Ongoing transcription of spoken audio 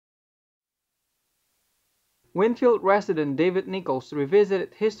Winfield resident David Nichols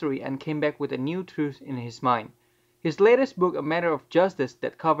revisited history and came back with a new truth in his mind. His latest book, A Matter of Justice,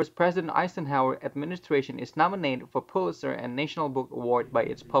 that covers President Eisenhower's administration, is nominated for Pulitzer and National Book Award by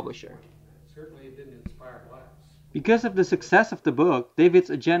its publisher. Certainly it didn't inspire less. Because of the success of the book, David's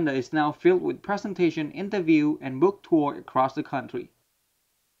agenda is now filled with presentation, interview, and book tour across the country.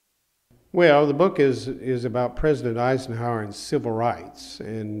 Well, the book is about President Eisenhower and civil rights.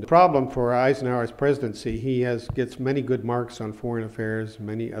 And the problem for Eisenhower's presidency, he gets many good marks on foreign affairs,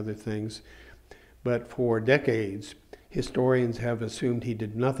 many other things. But for decades, historians have assumed he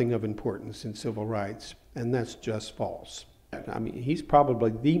did nothing of importance in civil rights, and that's just false. I mean, he's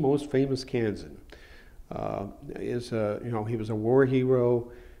probably the most famous Kansan. He was a war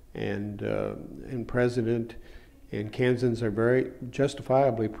hero and president. And Kansans are very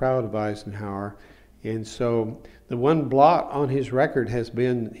justifiably proud of Eisenhower. And so the one blot on his record has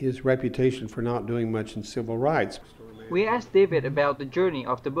been his reputation for not doing much in civil rights. We asked David about the journey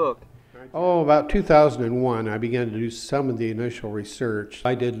of the book. Oh, about 2001, I began to do some of the initial research.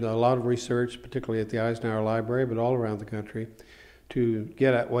 I did a lot of research, particularly at the Eisenhower Library, but all around the country, to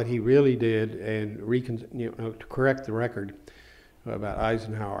get at what he really did and to correct the record about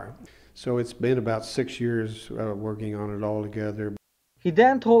Eisenhower. So it's been about 6 years working on it all together. He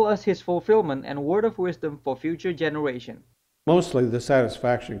then told us his fulfillment and word of wisdom for future generations. Mostly the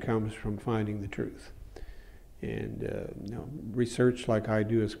satisfaction comes from finding the truth. And research like I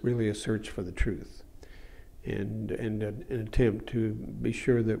do is really a search for the truth and an attempt to be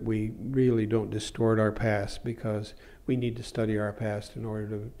sure that we really don't distort our past, because we need to study our past in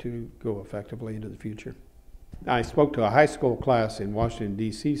order to go effectively into the future. I spoke to a high school class in Washington,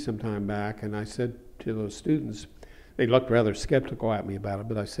 D.C. some time back, and I said to those students, they looked rather skeptical at me about it,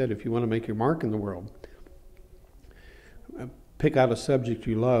 but I said, if you want to make your mark in the world, pick out a subject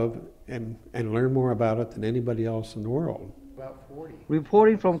you love and learn more about it than anybody else in the world. About 40.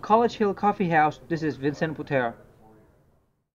 Reporting from College Hill Coffee House, this is Vincent Putera.